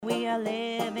are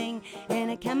living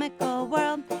in a chemical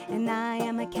world, and I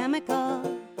am a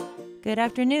chemical. Good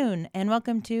afternoon, and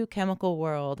welcome to Chemical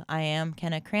World. I am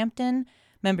Kenna Crampton,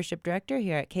 Membership Director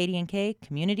here at KD&K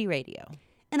Community Radio.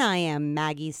 And I am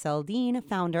Maggie Seldine,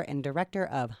 founder and director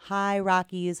of High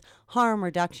Rockies Harm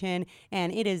Reduction.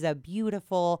 And it is a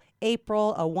beautiful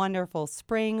April, a wonderful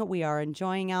spring we are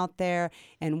enjoying out there.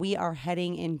 And we are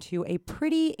heading into a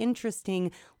pretty interesting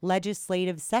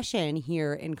legislative session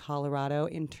here in Colorado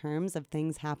in terms of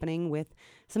things happening with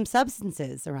some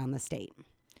substances around the state.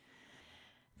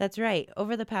 That's right.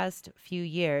 Over the past few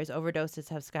years, overdoses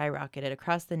have skyrocketed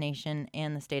across the nation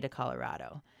and the state of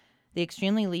Colorado. The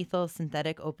extremely lethal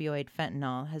synthetic opioid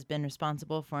fentanyl has been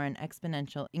responsible for an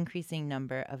exponential increasing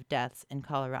number of deaths in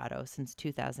Colorado since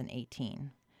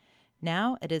 2018.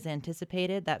 Now, it is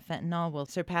anticipated that fentanyl will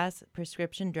surpass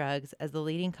prescription drugs as the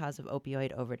leading cause of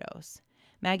opioid overdose.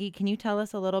 Maggie, can you tell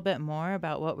us a little bit more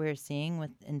about what we're seeing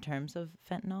in terms of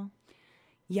fentanyl?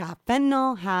 Yeah,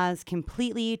 fentanyl has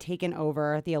completely taken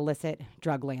over the illicit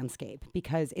drug landscape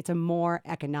because it's a more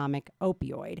economic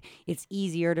opioid. It's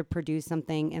easier to produce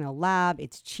something in a lab,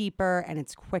 it's cheaper, and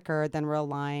it's quicker than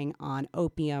relying on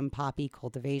opium poppy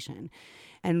cultivation.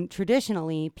 And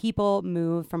traditionally, people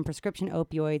move from prescription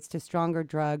opioids to stronger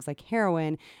drugs like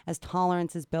heroin as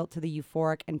tolerance is built to the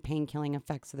euphoric and pain-killing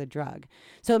effects of the drug.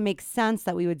 So it makes sense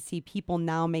that we would see people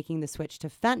now making the switch to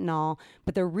fentanyl,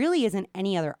 but there really isn't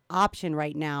any other option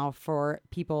right now for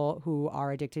people who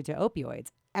are addicted to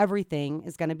opioids. Everything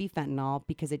is going to be fentanyl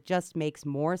because it just makes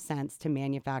more sense to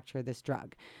manufacture this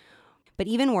drug. But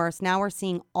even worse, now we're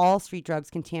seeing all street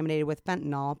drugs contaminated with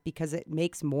fentanyl because it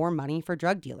makes more money for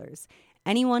drug dealers.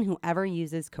 Anyone who ever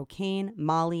uses cocaine,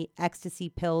 Molly, ecstasy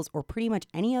pills, or pretty much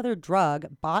any other drug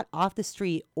bought off the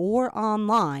street or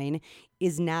online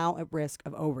is now at risk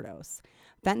of overdose.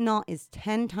 Fentanyl is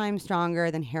 10 times stronger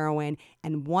than heroin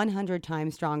and 100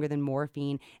 times stronger than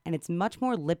morphine, and it's much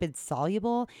more lipid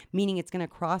soluble, meaning it's going to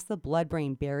cross the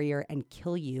blood-brain barrier and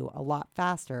kill you a lot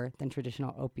faster than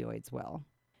traditional opioids will.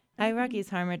 High Rockies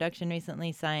Harm Reduction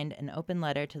recently signed an open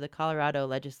letter to the Colorado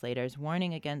legislators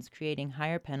warning against creating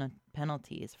higher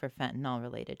penalties for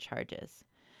fentanyl-related charges.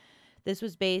 This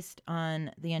was based on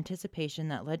the anticipation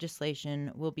that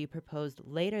legislation will be proposed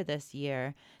later this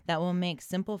year that will make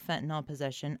simple fentanyl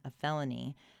possession a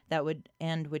felony that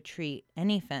would treat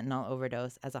any fentanyl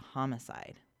overdose as a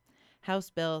homicide. House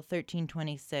Bill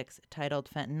 1326, titled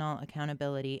Fentanyl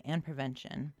Accountability and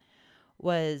Prevention,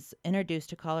 was introduced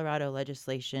to Colorado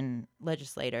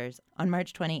legislators on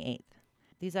March 28th.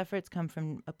 These efforts come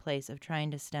from a place of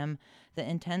trying to stem the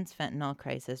intense fentanyl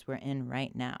crisis we're in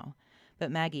right now.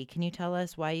 But Maggie, can you tell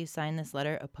us why you signed this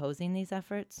letter opposing these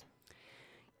efforts?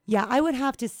 Yeah, I would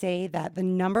have to say that the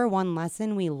number one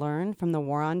lesson we learned from the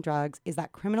war on drugs is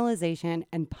that criminalization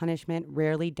and punishment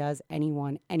rarely does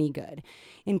anyone any good.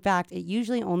 In fact, it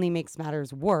usually only makes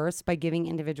matters worse by giving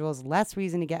individuals less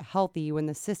reason to get healthy when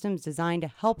the system's designed to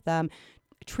help them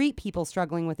treat people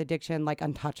struggling with addiction like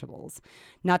untouchables.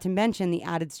 Not to mention the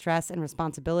added stress and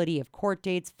responsibility of court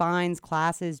dates, fines,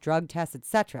 classes, drug tests,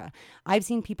 etc. I've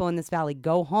seen people in this valley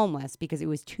go homeless because it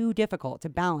was too difficult to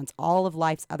balance all of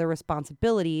life's other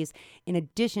responsibilities in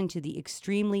addition to the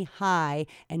extremely high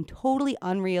and totally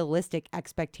unrealistic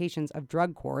expectations of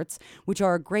drug courts, which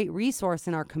are a great resource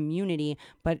in our community,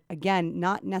 but again,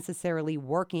 not necessarily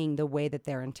working the way that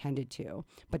they're intended to.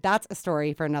 But that's a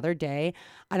story for another day.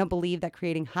 I don't believe that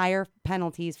creating higher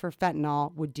penalties for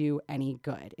fentanyl would do any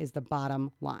good, is the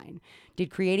bottom line. Did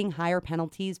creating higher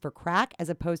penalties for crack as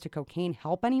opposed to cocaine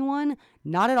help anyone?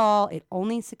 Not at all. It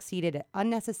only succeeded at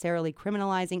unnecessarily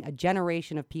criminalizing a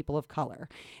generation of people of color.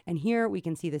 And here we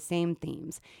can see the same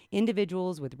themes.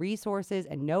 Individuals with resources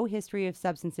and no history of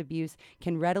substance abuse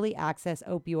can readily access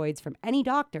opioids from any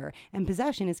doctor, and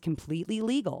possession is completely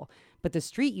legal. But the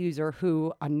street user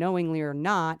who, unknowingly or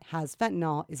not, has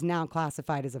fentanyl is now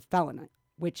classified as a felon,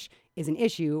 which is an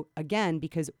issue, again,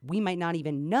 because we might not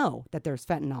even know that there's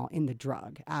fentanyl in the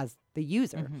drug as the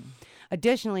user. Mm-hmm.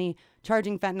 Additionally,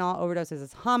 charging fentanyl overdoses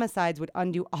as homicides would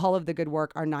undo all of the good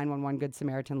work our 911 Good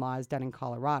Samaritan law has done in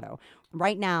Colorado.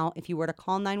 Right now, if you were to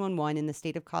call 911 in the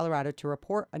state of Colorado to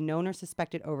report a known or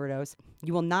suspected overdose,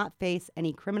 you will not face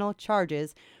any criminal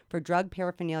charges for drug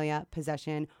paraphernalia,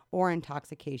 possession, or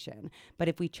intoxication. But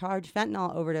if we charge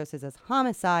fentanyl overdoses as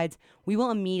homicides, we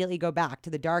will immediately go back to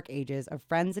the dark ages of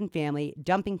friends and family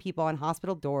dumping people on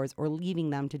hospital doors or leaving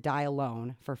them to die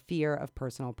alone for fear of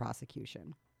personal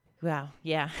prosecution. Wow.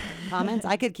 Yeah. Comments?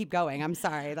 I could keep going. I'm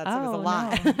sorry. It was a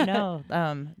lot.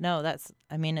 No, that's,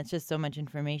 I mean, it's just so much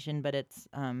information, but it's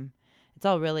It's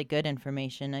all really good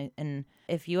information. And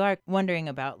if you are wondering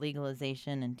about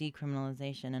legalization and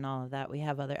decriminalization and all of that, we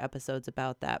have other episodes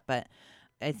about that. But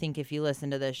I think if you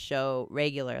listen to this show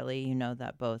regularly, you know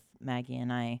that both Maggie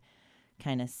and I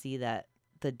kind of see that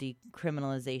the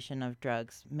decriminalization of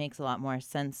drugs makes a lot more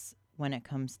sense when it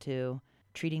comes to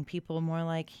treating people more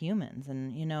like humans.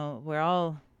 And, you know, we're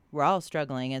all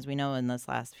struggling, as we know in this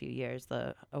last few years.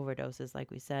 The overdoses, like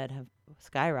we said, have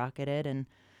skyrocketed.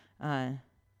 And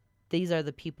these are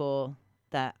the people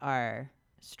that are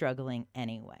struggling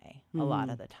anyway, a lot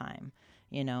of the time,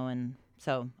 you know. And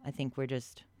so I think we're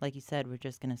just, like you said, we're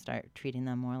just going to start treating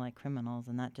them more like criminals.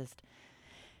 And that just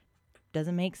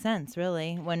doesn't make sense,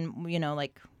 really. When, you know,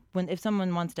 like if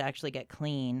someone wants to actually get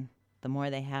clean, the more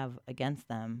they have against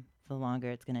them, the longer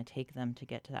it's going to take them to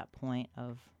get to that point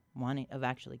of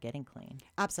actually getting clean.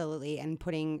 Absolutely. And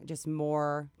putting just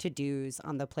more to-dos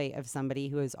on the plate of somebody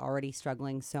who is already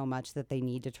struggling so much that they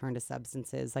need to turn to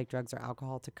substances like drugs or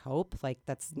alcohol to cope. Like,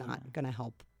 that's not going to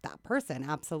help that person.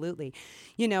 Absolutely.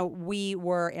 You know, we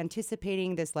were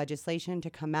anticipating this legislation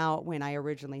to come out when I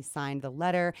originally signed the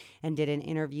letter and did an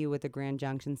interview with the Grand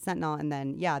Junction Sentinel. And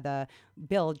then, the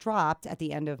bill dropped at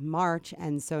the end of March.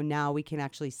 And so now we can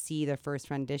actually see the first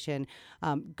rendition.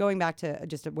 Going back to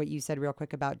just what you said real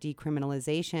quick about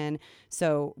decriminalization.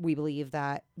 So we believe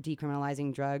that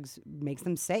decriminalizing drugs makes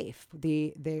them safe.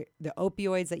 The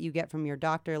opioids that you get from your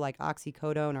doctor, like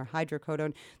oxycodone or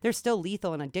hydrocodone, they're still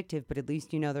lethal and addictive, but at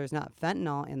least you know there's not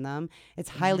fentanyl in them. It's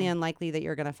highly unlikely that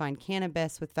you're going to find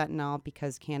cannabis with fentanyl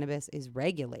because cannabis is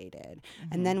regulated.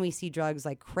 And then we see drugs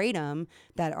like kratom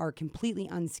that are completely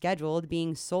unscheduled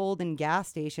being sold in gas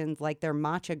stations like their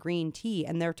matcha green tea,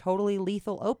 and they're totally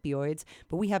lethal opioids,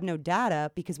 but we have no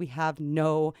data because we have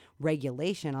no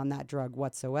regulation on that drug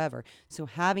whatsoever. So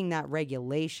having that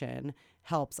regulation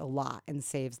helps a lot and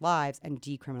saves lives, and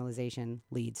decriminalization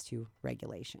leads to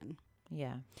regulation.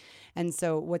 Yeah. And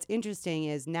so what's interesting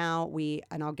is now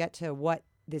and I'll get to what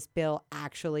this bill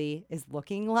actually is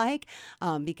looking like,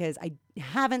 because I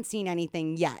haven't seen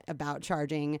anything yet about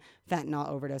charging fentanyl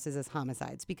overdoses as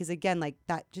homicides, because again, like,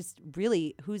 that just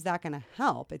really, who's that going to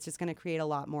help? It's just going to create a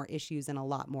lot more issues and a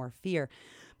lot more fear.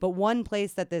 But one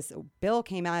place that this bill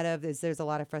came out of is there's a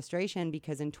lot of frustration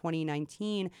because in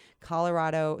 2019,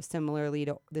 Colorado, similarly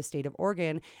to the state of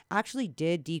Oregon, actually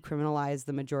did decriminalize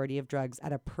the majority of drugs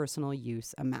at a personal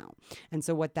use amount. And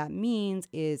so what that means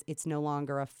is it's no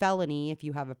longer a felony if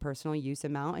you have a personal use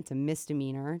amount. It's a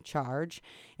misdemeanor charge.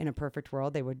 In a perfect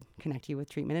world, they would connect you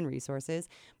with treatment and resources.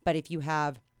 But if you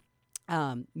have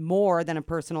more than a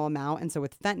personal amount. And so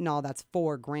with fentanyl, that's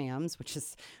 4 grams, which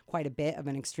is quite a bit of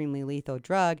an extremely lethal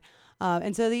drug.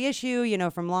 And so the issue, you know,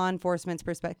 from law enforcement's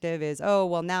perspective is, oh,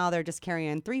 well, now they're just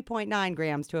carrying 3.9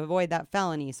 grams to avoid that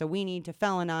felony. So we need to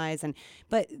felonize.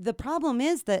 But the problem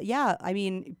is that,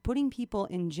 putting people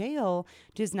in jail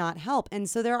does not help. And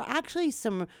so there are actually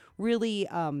some really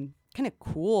kind of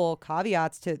cool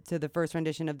caveats to the first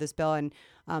rendition of this bill. And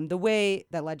the way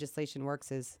that legislation works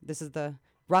is this is the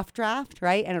rough draft,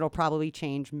 right? And it'll probably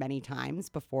change many times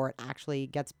before it actually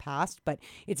gets passed. But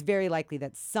it's very likely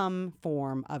that some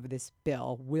form of this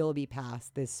bill will be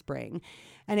passed this spring.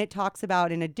 And it talks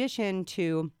about, in addition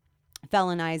to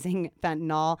felonizing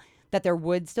fentanyl, that there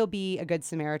would still be a Good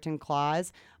Samaritan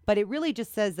clause, but it really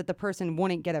just says that the person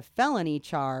wouldn't get a felony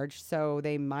charge, so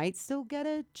they might still get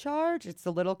a charge. It's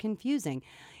a little confusing.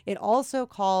 It also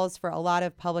calls for a lot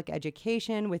of public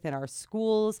education within our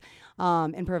schools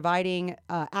and providing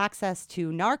access to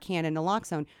Narcan and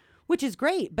naloxone, which is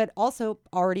great, but also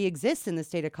already exists in the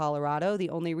state of Colorado. The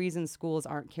only reason schools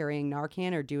aren't carrying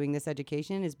Narcan or doing this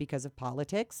education is because of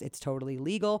politics. It's totally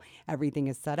legal. Everything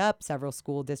is set up. Several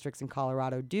school districts in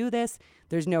Colorado do this.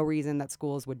 There's no reason that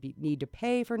schools would need to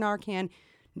pay for Narcan.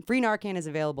 Free Narcan is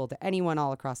available to anyone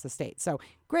all across the state. So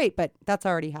great, but that's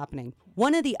already happening.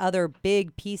 One of the other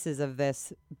big pieces of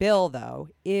this bill, though,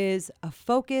 is a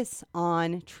focus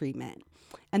on treatment.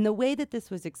 And the way that this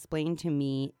was explained to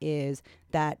me is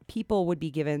that people would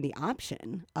be given the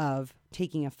option of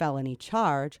taking a felony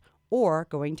charge or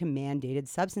going to mandated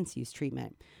substance use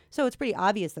treatment. So it's pretty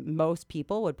obvious that most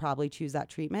people would probably choose that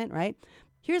treatment, right?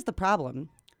 Here's the problem.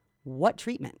 What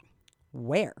treatment?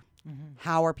 Where? Mm-hmm.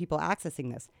 How are people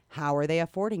accessing this? How are they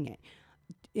affording it?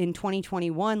 In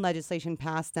 2021, legislation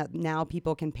passed that now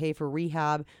people can pay for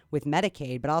rehab with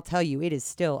Medicaid, but I'll tell you, it is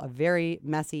still a very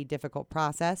messy, difficult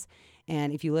process.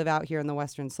 And if you live out here in the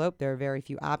Western Slope, there are very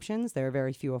few options. There are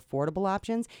very few affordable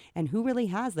options. And who really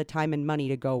has the time and money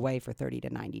to go away for 30 to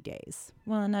 90 days?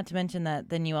 Well, not to mention that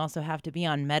then you also have to be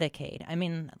on Medicaid. I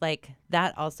mean, like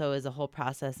that also is a whole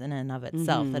process in and of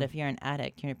itself. That if you're an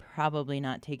addict, you're probably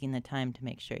not taking the time to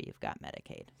make sure you've got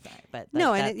Medicaid. Sorry, but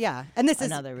No, that's and this is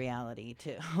another reality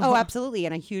too. Oh, absolutely.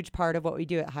 And a huge part of what we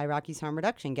do at High Rockies Harm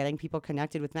Reduction, getting people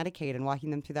connected with Medicaid and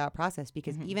walking them through that process.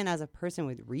 Because even as a person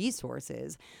with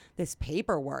resources, this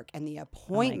paperwork and the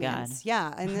appointments.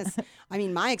 And this, I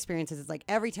mean, my experience is like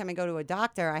every time I go to a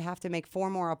doctor, I have to make 4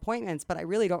 more appointments, but I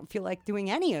really don't feel like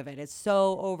doing any of it. It's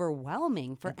so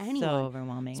overwhelming for anyone. So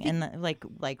overwhelming. And like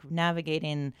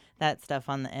navigating that stuff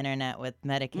on the internet with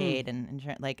Medicaid and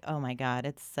insurance, like, oh my God,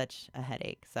 it's such a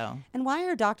headache. So. And why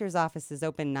are doctors' offices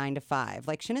open 9 to 5?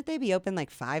 Like, shouldn't they be open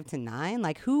like 5 to 9?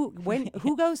 Like, who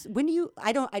goes, when do you,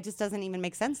 it just doesn't even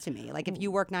make sense to me. Like, if you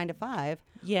work 9 to 5,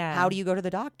 how do you go to the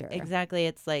doctor? Exactly.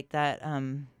 It's like that,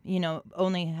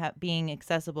 only being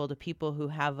accessible to people who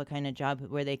have a kind of job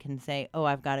where they can say, oh,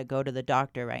 I've got to go to the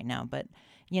doctor right now. But,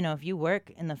 if you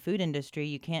work in the food industry,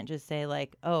 you can't just say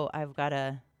like, oh, I've got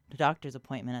a doctor's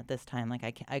appointment at this time.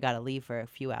 Like, I got to leave for a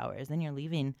few hours. Then you're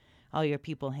leaving all your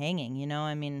people hanging,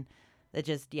 I mean, it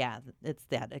just, it's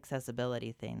that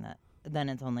accessibility thing that then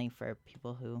it's only for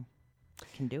people who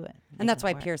can do it. And that's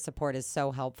why peer support is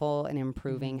so helpful in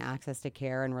improving access to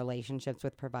care and relationships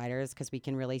with providers, because we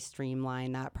can really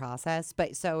streamline that process.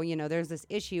 But so, there's this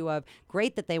issue of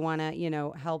great that they want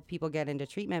to, help people get into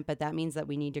treatment, but that means that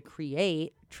we need to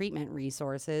create treatment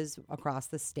resources across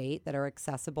the state that are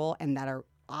accessible and that are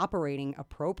operating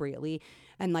appropriately.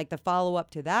 And like the follow-up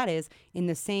to that is in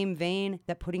the same vein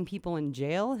that putting people in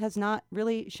jail has not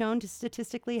really shown to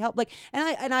statistically help. Like,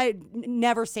 and I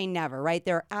never say never, right?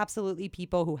 There are absolutely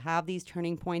people who have these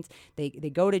turning points. They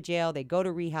go to jail, they go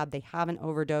to rehab, they have an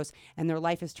overdose, and their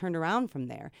life is turned around from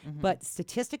there. But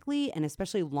statistically, and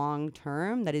especially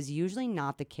long-term, that is usually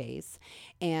not the case.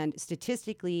 And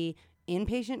statistically,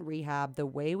 inpatient rehab, the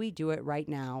way we do it right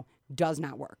now, does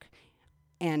not work.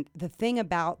 And the thing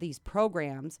about these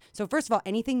programs, so first of all,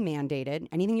 anything mandated,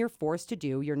 anything you're forced to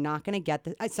do, you're not going to get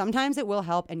sometimes it will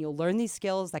help and you'll learn these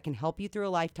skills that can help you through a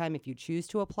lifetime if you choose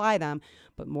to apply them.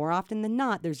 But more often than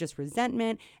not, there's just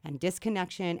resentment and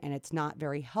disconnection, and it's not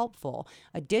very helpful.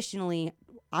 Additionally,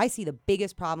 I see the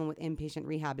biggest problem with inpatient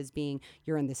rehab as being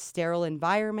you're in this sterile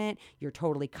environment, you're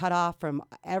totally cut off from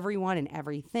everyone and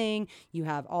everything. You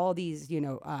have all these,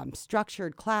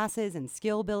 structured classes and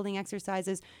skill building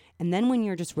exercises. And then when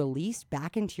you're just released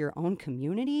back into your own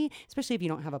community, especially if you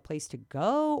don't have a place to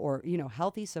go or,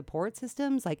 healthy support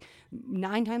systems, like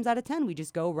 9 times out of 10, we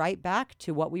just go right back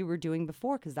to what we were doing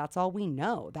before because that's all we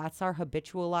know. That's our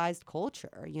habitualized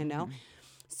culture,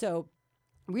 So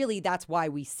really, that's why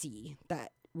we see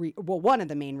that. One of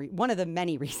the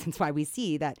many reasons why we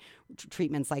see that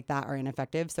treatments like that are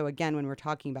ineffective. So again, when we're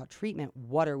talking about treatment,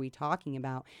 what are we talking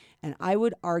about? And I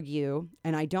would argue,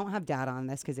 and I don't have data on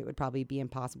this because it would probably be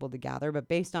impossible to gather, but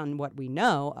based on what we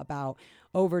know about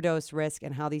overdose risk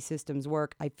and how these systems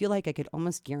work, I feel like I could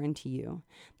almost guarantee you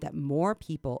that more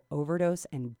people overdose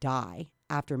and die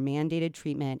after mandated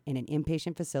treatment in an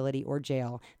inpatient facility or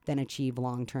jail than achieve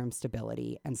long-term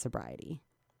stability and sobriety.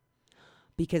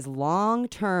 Because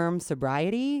long-term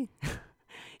sobriety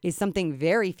is something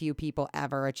very few people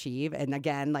ever achieve. And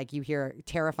again, like you hear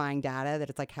terrifying data that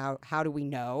it's like, how do we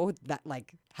know that,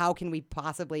 like, how can we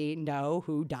possibly know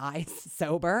who dies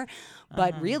sober?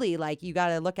 But really, like, you got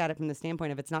to look at it from the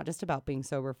standpoint of it's not just about being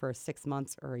sober for 6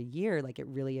 months or a year. Like, it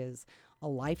really is a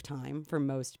lifetime for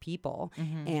most people.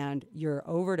 And your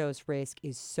overdose risk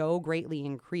is so greatly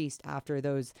increased after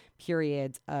those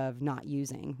periods of not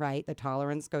using, right? The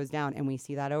tolerance goes down, and we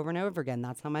see that over and over again.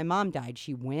 That's how my mom died.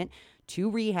 She went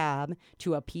to rehab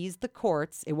to appease the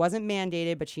courts. It wasn't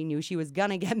mandated, but she knew she was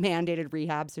going to get mandated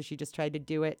rehab, so she just tried to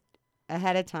do it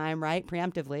ahead of time, right?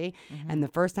 Preemptively. And the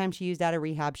first time she used out of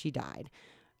rehab, she died.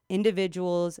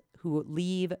 Individuals who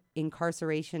leave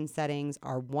incarceration settings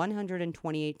are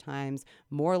 128 times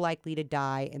more likely to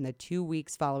die in the 2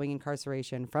 weeks following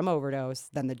incarceration from overdose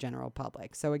than the general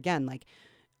public. So again, like,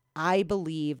 I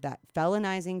believe that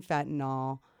felonizing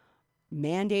fentanyl,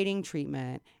 mandating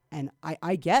treatment, and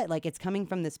I get, like, it's coming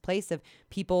from this place of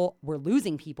we're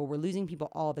losing people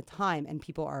all the time, and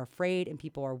people are afraid and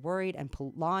people are worried, and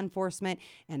law enforcement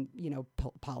and,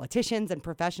 politicians and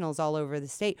professionals all over the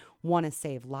state want to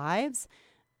save lives.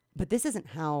 But this isn't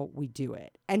how we do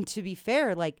it. And to be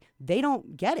fair, like, they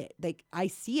don't get it. Like, I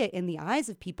see it in the eyes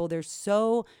of people. They're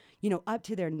so, up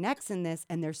to their necks in this,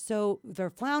 and they're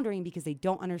floundering because they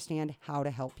don't understand how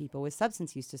to help people with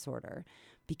substance use disorder,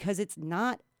 because it's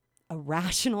not a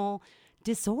rational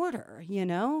disorder, you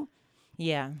know?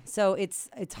 Yeah. So it's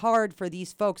hard for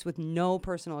these folks with no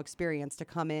personal experience to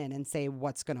come in and say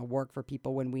what's going to work for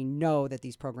people when we know that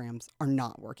these programs are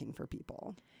not working for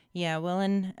people. Yeah, well,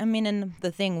 and I mean, and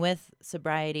the thing with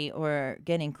sobriety or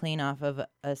getting clean off of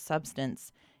a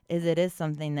substance is it is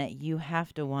something that you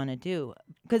have to want to do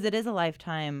because it is a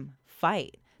lifetime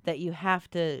fight that you have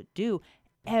to do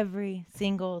every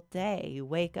single day. You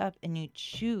wake up and you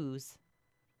choose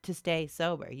to stay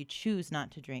sober. You choose not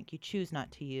to drink. You choose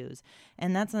not to use.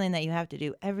 And that's something that you have to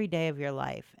do every day of your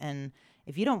life. And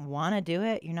if you don't want to do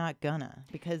it, you're not gonna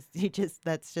because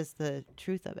that's just the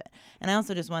truth of it. And I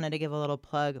also just wanted to give a little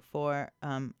plug for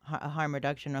a harm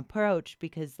reduction approach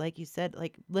because like you said,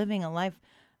 like living a life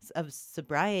of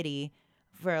sobriety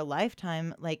for a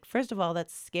lifetime, like first of all,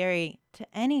 that's scary to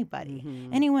anybody.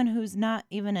 Anyone who's not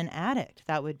even an addict,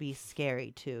 that would be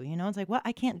scary too. You know, it's like, what?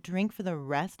 I can't drink for the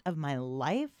rest of my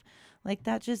life? Like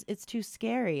that just, it's too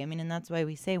scary. I mean, and that's why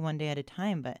we say one day at a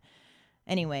time, but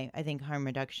anyway, I think harm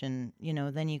reduction, you know,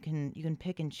 then you can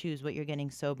pick and choose what you're getting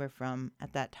sober from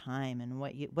at that time and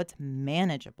what's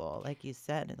manageable. Like you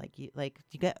said,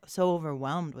 you get so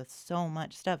overwhelmed with so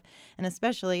much stuff, and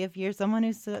especially if you're someone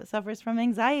who suffers from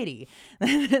anxiety,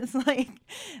 it's like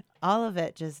all of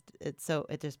it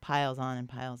it just piles on and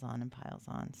piles on and piles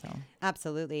on. So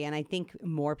absolutely, and I think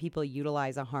more people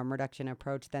utilize a harm reduction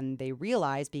approach than they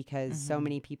realize because so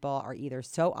many people are either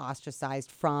so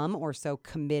ostracized from or so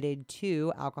committed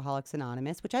to Alcoholics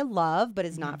Anonymous, which I love, but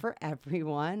is not for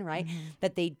everyone, right?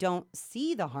 That they don't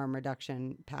see the harm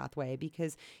reduction pathway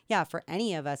because, yeah, for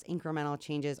any of us, incremental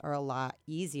changes are a lot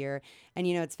easier. And,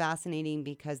 you know, it's fascinating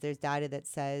because there's data that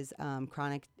says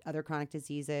other chronic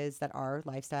diseases that are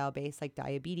lifestyle-based, like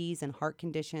diabetes and heart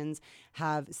conditions,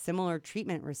 have similar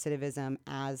treatment recidivism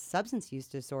as substance use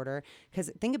disorder.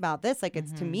 Because think about this, like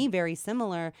it's to me very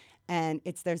similar. And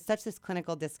there's such this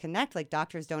clinical disconnect. Like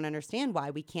doctors don't understand why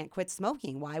we can't quit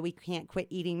smoking, why we can't quit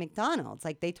eating McDonald's.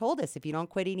 Like they told us, if you don't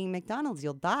quit eating McDonald's,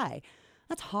 you'll die.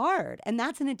 That's hard. And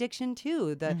that's an addiction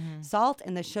too. The salt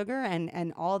and the sugar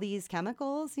and all these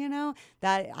chemicals, you know,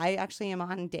 that I actually am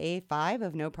on day 5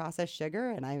 of no processed sugar.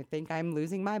 And I think I'm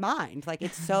losing my mind. Like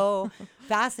it's so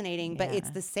fascinating, but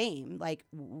it's the same. Like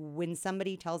when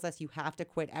somebody tells us you have to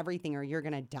quit everything or you're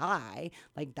going to die,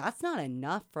 like that's not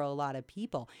enough for a lot of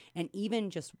people. And even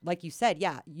just like you said,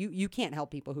 yeah, you can't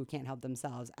help people who can't help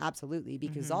themselves. Absolutely.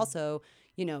 Because also,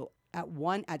 you know,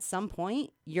 at some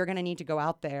point, you're going to need to go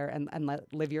out there and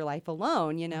live your life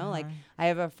alone. You know, like I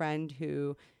have a friend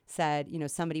who said, you know,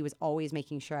 somebody was always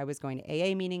making sure I was going to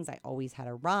AA meetings. I always had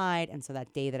a ride. And so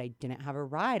that day that I didn't have a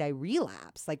ride, I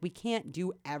relapsed. Like we can't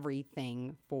do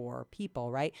everything for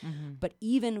people, right? But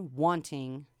even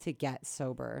wanting to get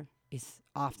sober is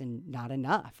often not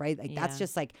enough, right? Like that's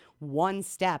just like one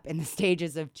step in the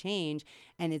stages of change.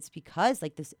 And it's because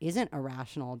like this isn't a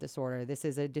rational disorder. This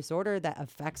is a disorder that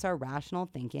affects our rational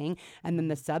thinking. And then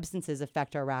the substances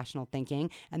affect our rational thinking.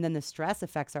 And then the stress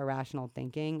affects our rational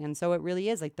thinking. And so it really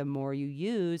is like the more you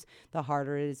use, the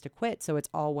harder it is to quit. So it's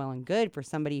all well and good for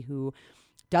somebody who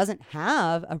doesn't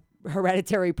have a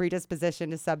hereditary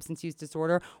predisposition to substance use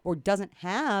disorder or doesn't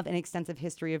have an extensive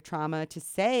history of trauma to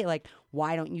say like,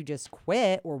 why don't you just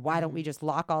quit? Or why don't we just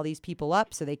lock all these people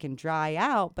up so they can dry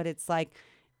out? But it's like,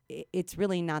 it's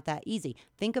really not that easy.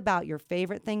 Think about your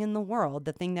favorite thing in the world,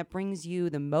 the thing that brings you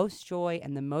the most joy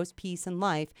and the most peace in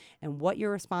life, and what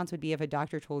your response would be if a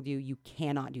doctor told you you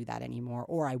cannot do that anymore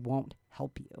or I won't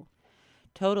help you.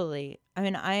 Totally. I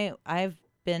mean, I've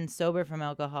been sober from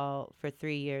alcohol for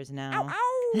 3 years now. Ow,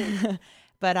 ow.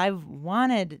 But I've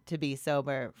wanted to be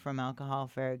sober from alcohol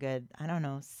for a good, I don't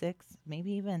know, 6,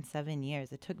 maybe even 7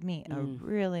 years. It took me a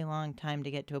really long time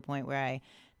to get to a point where I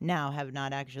now have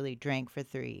not actually drank for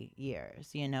 3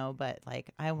 years, you know, but like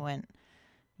I went,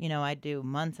 you know, I do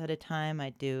months at a time,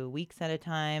 I do weeks at a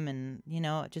time, and, you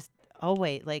know, just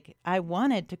always like I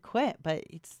wanted to quit, but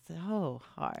it's so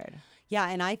hard. Yeah,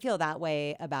 and I feel that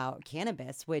way about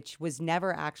cannabis, which was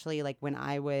never actually like when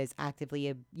I was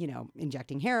actively, you know,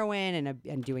 injecting heroin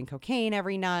and doing cocaine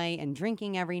every night and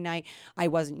drinking every night. I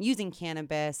wasn't using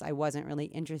cannabis. I wasn't really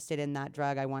interested in that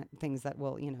drug. I want things that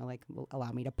will, you know, like will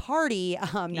allow me to party,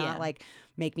 not like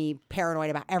make me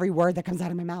paranoid about every word that comes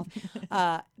out of my mouth.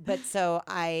 But so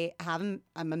I'm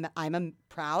a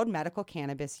proud medical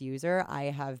cannabis user. I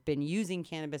have been using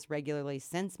cannabis regularly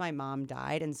since my mom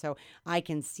died. And so I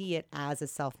can see it as a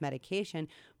self-medication.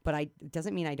 but it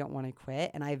doesn't mean I don't want to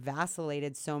quit. And I've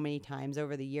vacillated so many times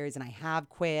over the years, and I have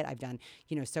quit. I've done,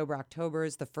 sober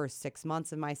Octobers. The first 6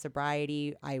 months of my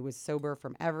sobriety, I was sober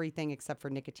from everything except for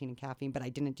nicotine and caffeine, but I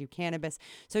didn't do cannabis.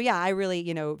 So yeah, I really,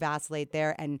 vacillate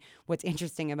there. And what's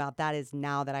interesting about that is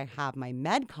now that I have my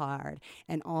med card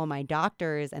and all my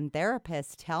doctors and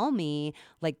therapists tell me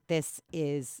like this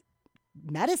is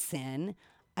medicine,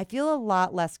 I feel a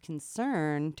lot less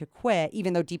concerned to quit,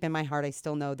 even though deep in my heart I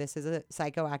still know this is a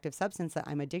psychoactive substance that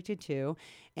I'm addicted to,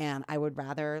 and I would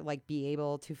rather like be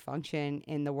able to function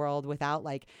in the world without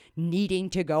like needing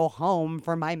to go home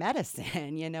for my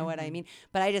medicine. You know what I mean?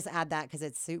 But I just add that because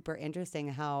it's super interesting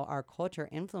how our culture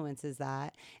influences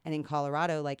that. And in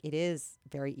Colorado, like it is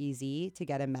very easy to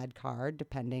get a med card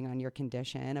depending on your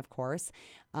condition, of course.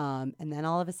 And then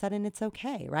all of a sudden it's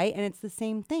okay, right? And it's the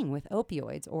same thing with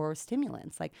opioids or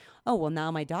stimulants. Like, oh, well,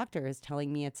 now my doctor is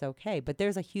telling me it's okay. But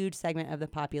there's a huge segment of the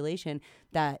population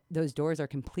that those doors are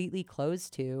completely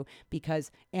closed to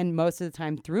because, and most of the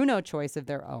time through no choice of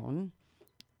their own,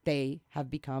 they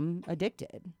have become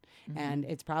addicted. And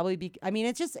it's probably,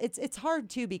 it's hard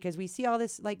too, because we see all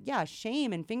this like,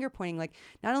 shame and finger pointing. Like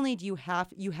not only do you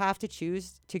have to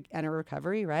choose to enter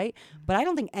recovery, right? But I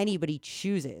don't think anybody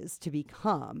chooses to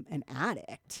become an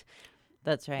addict.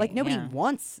 That's right. Like nobody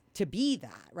wants to be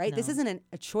that, right? No. This isn't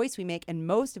a choice we make. And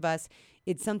most of us,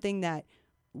 it's something that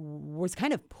was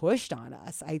kind of pushed on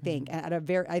us, I think. And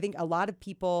I think a lot of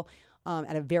people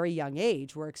at a very young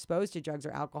age were exposed to drugs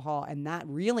or alcohol, and that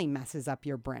really messes up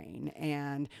your brain.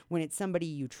 And when it's somebody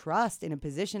you trust in a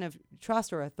position of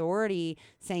trust or authority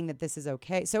saying that this is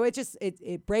okay. So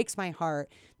it breaks my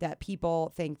heart that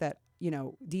people think that,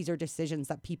 these are decisions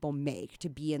that people make to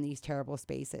be in these terrible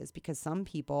spaces, because some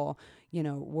people,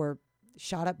 were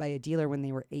shot up by a dealer when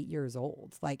they were 8 years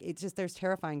old. Like it's just, there's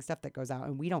terrifying stuff that goes out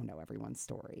and we don't know everyone's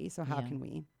story. So how can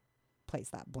we place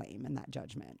that blame and that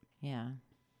judgment? Yeah.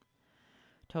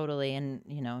 Totally. And,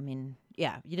 you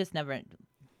just never,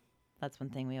 that's one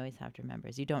thing we always have to remember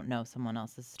is you don't know someone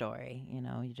else's story.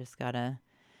 You just got to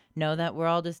know that we're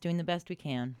all just doing the best we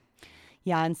can.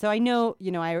 Yeah. And so I know,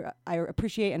 I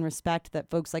appreciate and respect that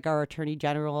folks like our Attorney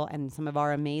General and some of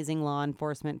our amazing law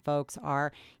enforcement folks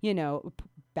are,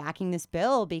 backing this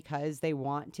bill because they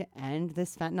want to end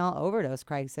this fentanyl overdose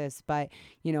crisis. But,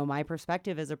 my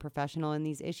perspective as a professional in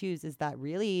these issues is that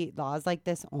really laws like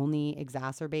this only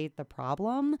exacerbate the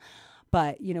problem.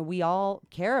 But, we all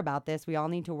care about this. We all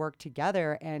need to work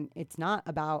together. And it's not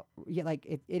about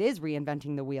it is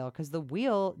reinventing the wheel, because the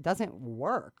wheel doesn't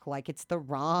work. Like it's the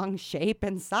wrong shape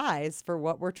and size for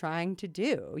what we're trying to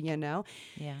do, Yeah.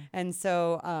 And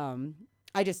so,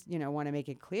 I just, want to make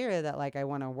it clear that like I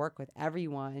want to work with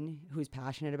everyone who's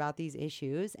passionate about these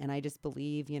issues. And I just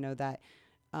believe, that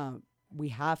we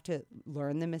have to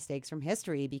learn the mistakes from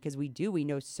history, because we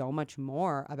know so much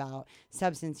more about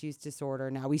substance use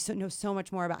disorder now. We know so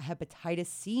much more about hepatitis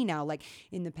C now. Like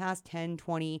in the past 10,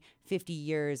 20, 50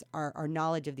 years, our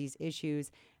knowledge of these issues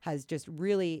has just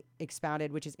really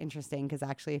expounded, which is interesting because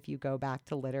actually if you go back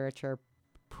to literature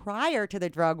prior to the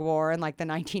drug war in like the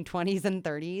 1920s and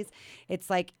 30s, it's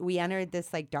like we entered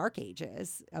this like dark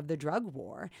ages of the drug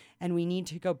war, and we need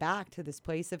to go back to this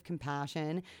place of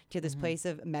compassion, to this place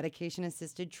of medication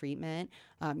assisted treatment.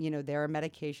 There are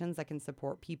medications that can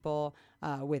support people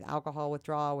with alcohol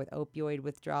withdrawal, with opioid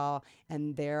withdrawal,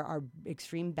 and there are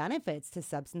extreme benefits to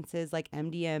substances like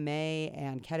MDMA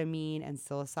and ketamine and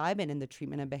psilocybin in the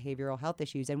treatment of behavioral health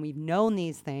issues. And we've known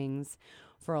these things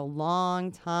for a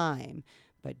long time.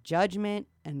 But judgment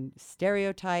and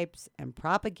stereotypes and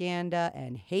propaganda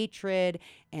and hatred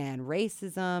and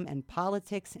racism and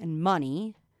politics and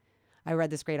money. I read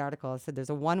this great article. It said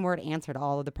there's a one-word answer to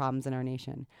all of the problems in our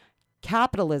nation.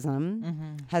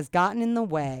 Capitalism has gotten in the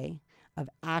way of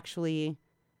actually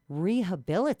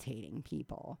rehabilitating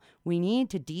people. We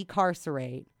need to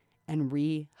decarcerate and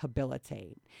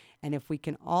rehabilitate. And if we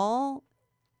can all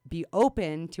be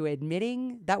open to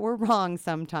admitting that we're wrong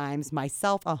sometimes,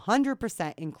 myself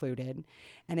 100% included.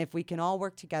 And if we can all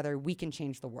work together, we can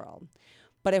change the world.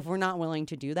 But if we're not willing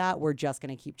to do that, we're just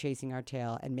going to keep chasing our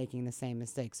tail and making the same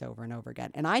mistakes over and over again.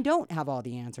 And I don't have all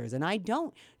the answers, and I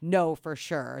don't know for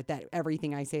sure that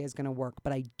everything I say is going to work,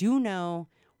 but I do know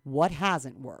what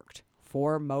hasn't worked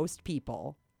for most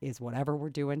people is whatever we're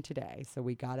doing today. So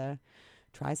we got to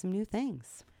try some new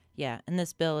things. Yeah, and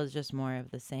this bill is just more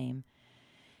of the same.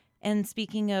 And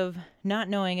speaking of not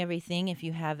knowing everything, if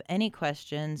you have any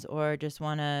questions or just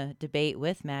want to debate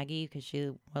with Maggie, because she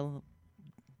will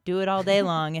do it all day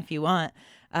long if you want,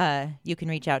 you can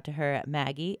reach out to her at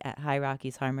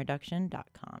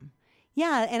Maggie@HighRockysHarmReduction.com.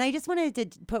 Yeah, and I just wanted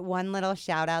to put one little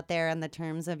shout out there in the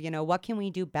terms of, what can we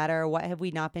do better? What have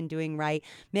we not been doing right?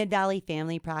 Mid-Valley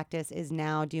Family Practice is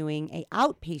now doing a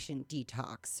outpatient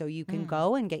detox. So you can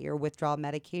go and get your withdrawal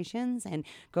medications and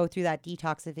go through that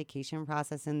detoxification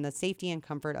process in the safety and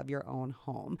comfort of your own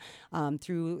home.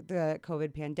 Through the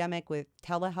COVID pandemic with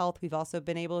telehealth, we've also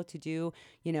been able to do,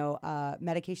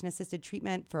 medication-assisted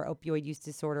treatment for opioid use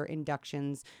disorder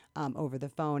inductions over the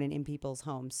phone and in people's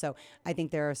homes. So I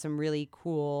think there are some really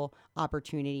cool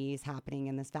opportunities happening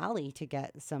in this valley to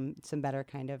get some better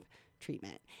kind of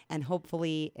treatment. And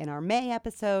hopefully in our May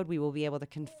episode, we will be able to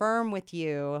confirm with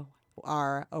you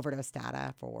our overdose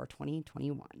data for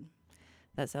 2021.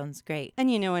 That sounds great. And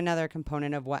another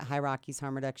component of what High Rockies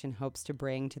Harm Reduction hopes to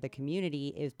bring to the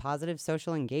community is positive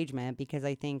social engagement, because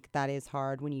I think that is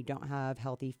hard when you don't have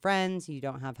healthy friends, you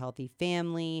don't have healthy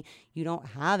family, you don't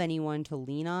have anyone to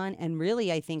lean on. And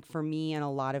really, I think for me and a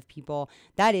lot of people,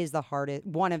 that is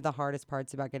one of the hardest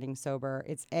parts about getting sober.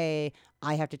 It's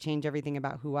I have to change everything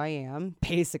about who I am,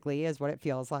 basically, is what it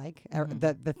feels like.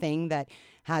 The thing that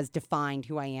has defined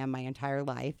who I am my entire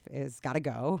life is got to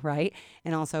go, right?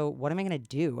 And also, what am I going to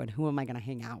do and who am I going to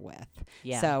hang out with?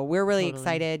 Yeah, so we're really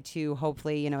excited to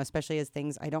hopefully, especially as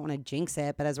things, I don't want to jinx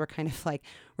it, but as we're kind of like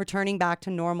returning back to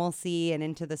normalcy and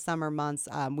into the summer months,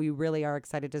 we really are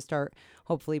excited to start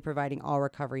hopefully providing all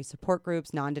recovery support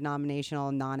groups,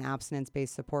 non-denominational,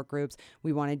 non-abstinence-based support groups.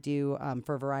 We want to do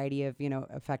for a variety of,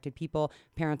 affected people,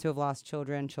 parents who have lost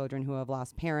children, children who have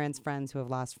lost parents, friends who have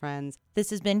lost friends. This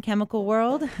has been Chemical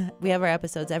World. We have our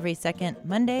episodes every second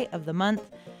Monday of the month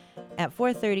at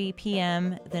 4:30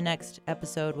 p.m. The next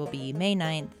episode will be May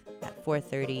 9th at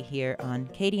 4:30 here on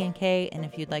KDNK. And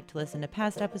if you'd like to listen to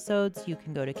past episodes, you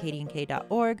can go to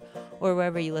kdnk.org or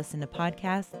wherever you listen to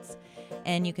podcasts.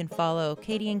 And you can follow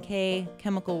KDNK,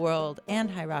 Chemical World, and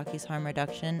High Rockies Harm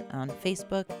Reduction on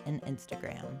Facebook and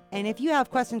Instagram. And if you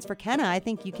have questions for Kenna, I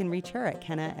think you can reach her at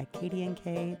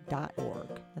kenna@kdnk.org.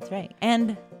 That's right.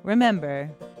 And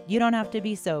remember, you don't have to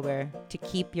be sober to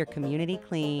keep your community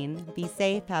clean. Be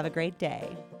safe. Have a great day.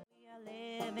 We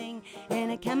are living in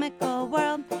a chemical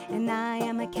world, and I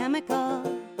am a chemical.